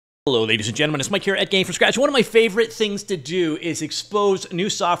Hello ladies and gentlemen, it's Mike here at Gamefromscratch. One of my favorite things to do is expose new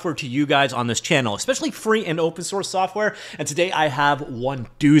software to you guys on this channel, especially free and open source software. And today I have one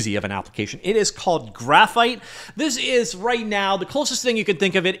doozy of an application. It is called Graphite. This is right now, the closest thing you can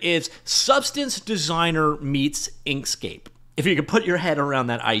think of it is Substance Designer meets Inkscape. If you can put your head around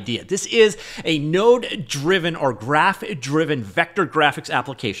that idea. This is a node-driven or graph-driven vector graphics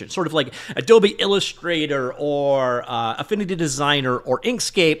application, sort of like Adobe Illustrator or Affinity Designer or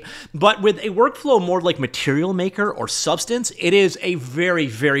Inkscape, but with a workflow more like Material Maker or Substance. It is a very,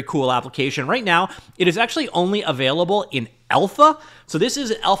 very cool application. Right now, it is actually only available in alpha. So this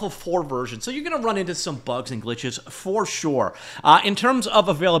is an alpha 4 version. So you're going to run into some bugs and glitches for sure. In terms of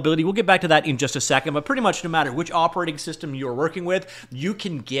availability, we'll get back to that in just a second, but pretty much no matter which operating system you're working with, you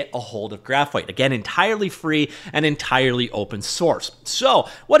can get a hold of Graphite. Again, entirely free and entirely open source. So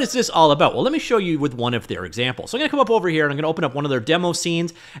what is this all about? Well, let me show you with one of their examples. So I'm going to come up over here and I'm going to open up one of their demo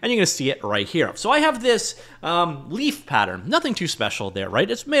scenes and you're going to see it right here. So I have this leaf pattern. Nothing too special there, right?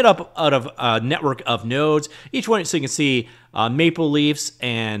 It's made up out of a network of nodes. Each one, so you can see maple leaves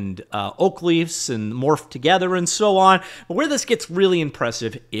and oak leaves and morph together and so on. But where this gets really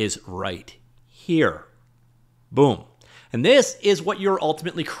impressive is right here. Boom. And this is what you're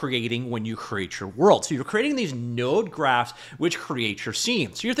ultimately creating when you create your world. So you're creating these node graphs which create your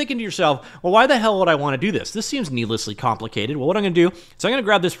scenes. So you're thinking to yourself, well, why the hell would I want to do this? This seems needlessly complicated. Well, what I'm going to do is I'm going to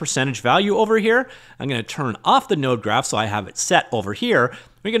grab this percentage value over here. I'm going to turn off the node graph so I have it set over here.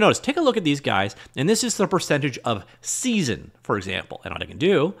 You can notice, take a look at these guys, and this is the percentage of season, for example. And what I can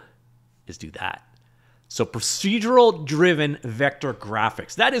do is do that. So procedural driven vector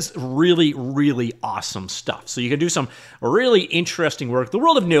graphics. That is really, really awesome stuff. So you can do some really interesting work. The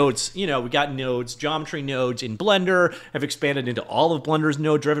world of nodes, you know, we got nodes, geometry nodes in Blender have expanded into all of Blender's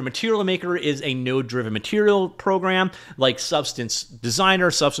node driven. Material Maker is a node driven material program like Substance Designer.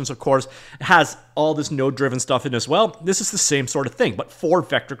 Substance, of course, has all this node driven stuff in as well. This is the same sort of thing, but for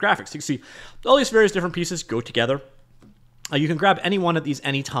vector graphics. You can see all these various different pieces go together. You can grab any one of these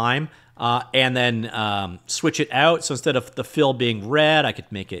anytime and then switch it out. So instead of the fill being red, I could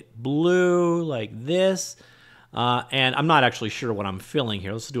make it blue like this. And I'm not actually sure what I'm filling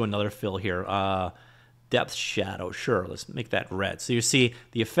here. Let's do another fill here. Depth shadow, sure. Let's make that red. So you see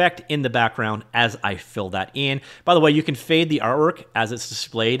the effect in the background as I fill that in. By the way, you can fade the artwork as it's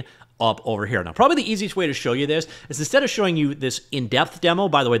displayed up over here. Now, probably the easiest way to show you this is instead of showing you this in-depth demo,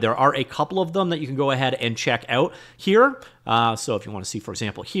 by the way, there are a couple of them that you can go ahead and check out here. So if you want to see, for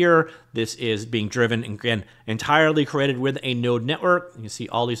example, here, this is being driven, again, entirely created with a node network. You can see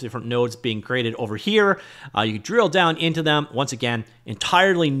all these different nodes being created over here. You drill down into them. Once again,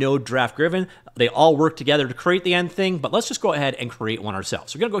 entirely node draft driven. They all work together to create the end thing, but let's just go ahead and create one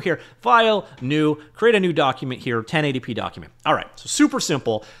ourselves. So we're going to go here, File, New, create a new document here, 1080p document. All right, so super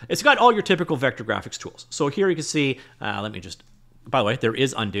simple. It's got all your typical vector graphics tools. So here you can see, let me just, by the way, there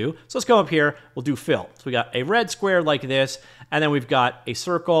is undo. So let's go up here, we'll do fill. So we got a red square like this, and then we've got a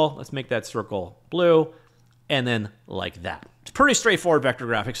circle. Let's make that circle blue, and then like that. It's pretty straightforward vector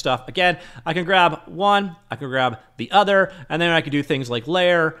graphic stuff. Again, I can grab one, I can grab the other, and then I can do things like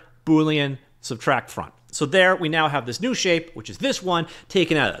layer, Boolean, subtract front. So there we now have this new shape, which is this one,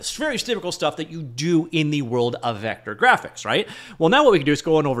 taken out of this. Very typical stuff that you do in the world of vector graphics, right? Well, now what we can do is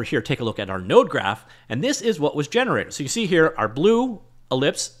go on over here, take a look at our node graph, and this is what was generated. So you see here, our blue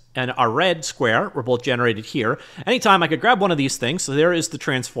ellipse and our red square were both generated here. Anytime I could grab one of these things, so there is the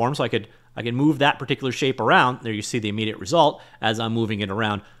transform, so I can move that particular shape around. There you see the immediate result as I'm moving it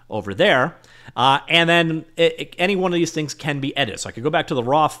around over there. And then any one of these things can be edited. So I could go back to the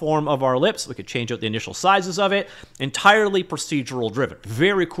raw form of our ellipse. We could change out the initial sizes of it. Entirely procedural driven.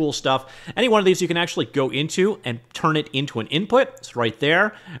 Very cool stuff. Any one of these you can actually go into and turn it into an input. It's right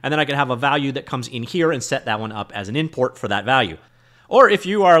there. And then I can have a value that comes in here and set that one up as an import for that value. Or if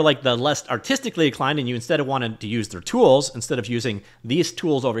you are like the less artistically inclined and you instead of wanting to use their tools, instead of using these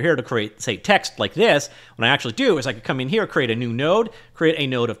tools over here to create, say, text like this, what I actually do is I could come in here, create a new node, create a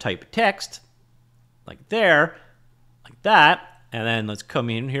node of type text, like there, like that, and then let's come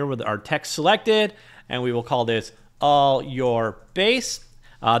in here with our text selected, and we will call this all your base.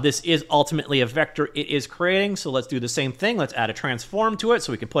 This is ultimately a vector it is creating, so let's do the same thing. Let's add a transform to it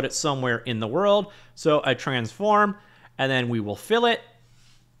so we can put it somewhere in the world. So a transform, and then we will fill it,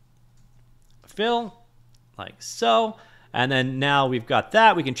 fill, like so. And then now we've got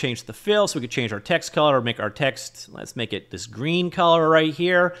that. We can change the fill, so we can change our text color, or make our text, let's make it this green color right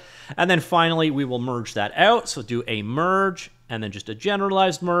here. And then finally, we will merge that out. So do a merge, and then just a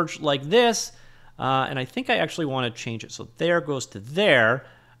generalized merge like this. And I think I actually want to change it. So there goes to there.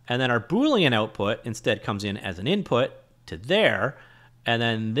 And then our Boolean output instead comes in as an input to there. And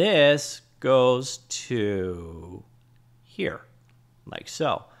then this goes to here, like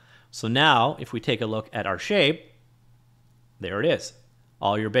so. So now, if we take a look at our shape, there it is,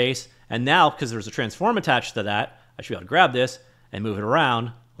 all your base. And now, because there's a transform attached to that, I should be able to grab this and move it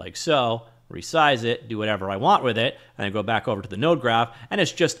around like so, resize it, do whatever I want with it, and then go back over to the node graph, and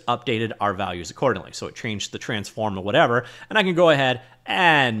it's just updated our values accordingly. So it changed the transform or whatever, and I can go ahead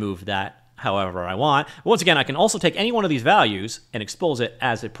and move that however I want. Once again, I can also take any one of these values and expose it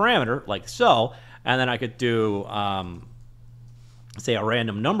as a parameter, like so, and then I could do, say, a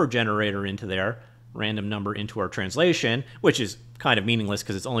random number generator into there, random number into our translation, which is kind of meaningless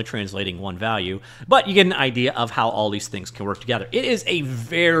because it's only translating one value, but you get an idea of how all these things can work together. It is a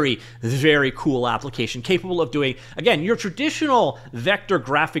very, very cool application capable of doing, again, your traditional vector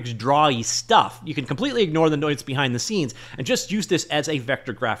graphics drawy stuff. You can completely ignore the noise behind the scenes and just use this as a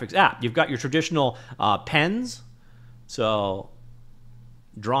vector graphics app. You've got your traditional pens, so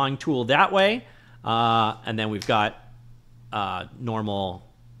drawing tool that way, and then we've got normal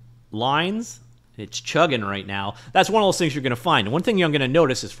lines. It's chugging right now. That's one of those things you're going to find. And one thing you're going to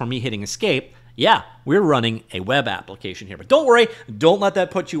notice is from me hitting escape, yeah, we're running a web application here. But don't worry, don't let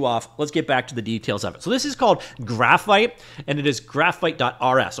that put you off. Let's get back to the details of it. So this is called Graphite, and it is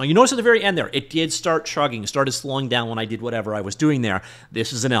graphite.rs. Now you notice at the very end there, it did start chugging, started slowing down when I did whatever I was doing there.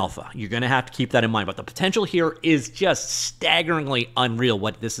 This is an alpha. You're going to have to keep that in mind. But the potential here is just staggeringly unreal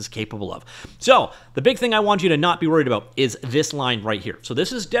what this is capable of. So the big thing I want you to not be worried about is this line right here. So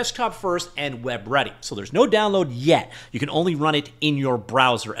this is desktop first and web ready. So there's no download yet. You can only run it in your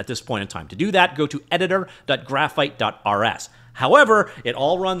browser at this point in time. To do that, go to editor.graphite.rs. However, it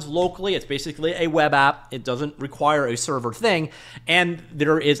all runs locally. It's basically a web app. It doesn't require a server thing. And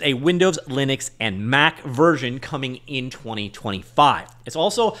there is a Windows, Linux, and Mac version coming in 2025. It's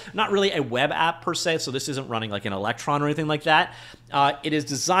also not really a web app per se, so this isn't running like an Electron or anything like that. It is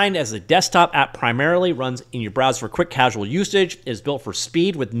designed as a desktop app primarily, runs in your browser for quick casual usage, is built for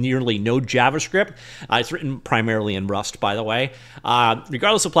speed with nearly no JavaScript. It's written primarily in Rust, by the way.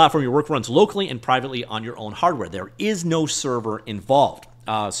 Regardless of platform, your work runs locally and privately on your own hardware. There is no server involved.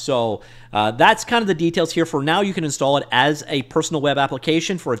 So that's kind of the details here. For now, you can install it as a personal web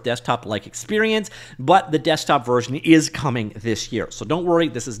application for a desktop-like experience, but the desktop version is coming this year. So don't worry,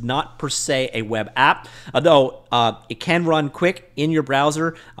 this is not per se a web app, although it can run quick in your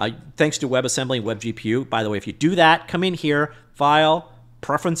browser thanks to WebAssembly and WebGPU. By the way, if you do that, come in here, File,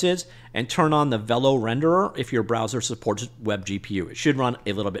 Preferences, and turn on the Velo renderer if your browser supports WebGPU. It should run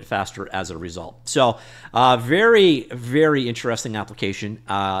a little bit faster as a result. So very, very interesting application.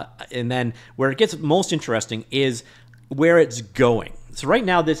 And then where it gets most interesting is where it's going. So right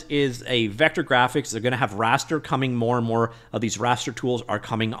now, this is a vector graphics. They're going to have raster coming. More and more of these raster tools are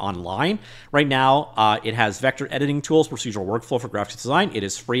coming online. Right now, it has vector editing tools, procedural workflow for graphics design. It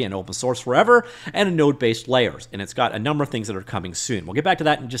is free and open source forever, and node-based layers. And it's got a number of things that are coming soon. We'll get back to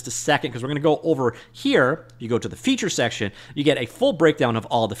that in just a second because we're going to go over here. You go to the feature section, you get a full breakdown of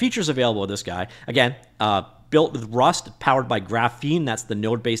all the features available with this guy. Again, built with Rust, powered by Graphene. That's the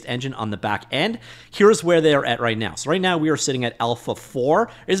node-based engine on the back end. Here's where they're at right now. So right now we are sitting at Alpha 4.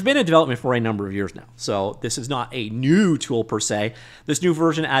 It's been in development for a number of years now. So this is not a new tool per se. This new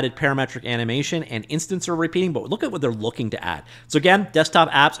version added parametric animation and instance repeating, but look at what they're looking to add. So again, desktop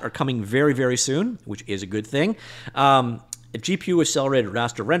apps are coming very, very soon, which is a good thing. GPU accelerated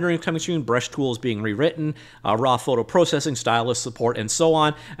raster rendering coming soon, brush tools being rewritten, raw photo processing, stylus support, and so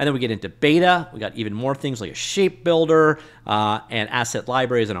on. And then we get into beta. We got even more things like a shape builder and asset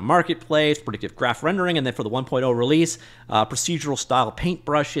libraries in a marketplace, predictive graph rendering, and then for the 1.0 release, procedural style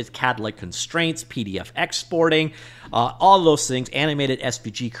paintbrushes, CAD-like constraints, PDF exporting, all of those things, animated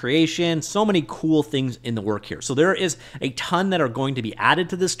SVG creation, so many cool things in the work here. So there is a ton that are going to be added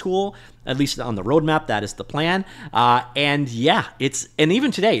to this tool, at least on the roadmap. That is the plan. And yeah, and even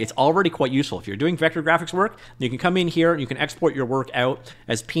today, it's already quite useful. If you're doing vector graphics work, you can come in here and you can export your work out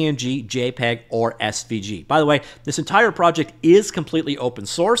as PNG, JPEG, or SVG. By the way, this entire project is completely open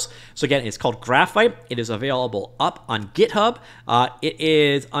source. So again, it's called Graphite. It is available up on GitHub. It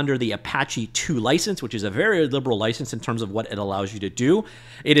is under the Apache 2 license, which is a very liberal license in terms of what it allows you to do.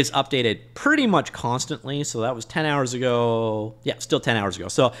 It is updated pretty much constantly. So that was 10 hours ago. Yeah, still 10 hours ago.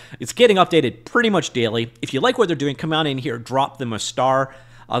 So it's getting updated pretty much daily. If you like what they're doing, come on in here, drop them a star.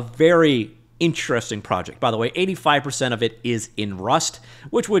 A very interesting project. By the way, 85% of it is in Rust,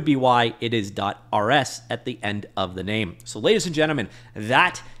 which would be why it is .rs at the end of the name. So ladies and gentlemen,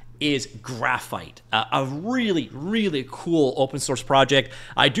 that is Graphite, a really, really cool open source project.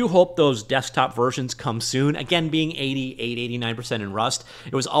 I do hope those desktop versions come soon. Again, being 89% in Rust,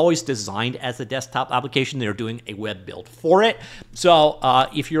 it was always designed as a desktop application. They're doing a web build for it. So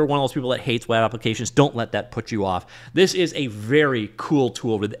if you're one of those people that hates web applications, don't let that put you off. This is a very cool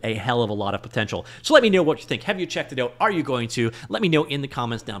tool with a hell of a lot of potential. So let me know what you think. Have you checked it out? Are you going to? Let me know in the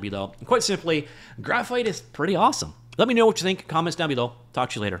comments down below. And quite simply, Graphite is pretty awesome. Let me know what you think. Comments down below.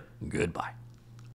 Talk to you later. Goodbye.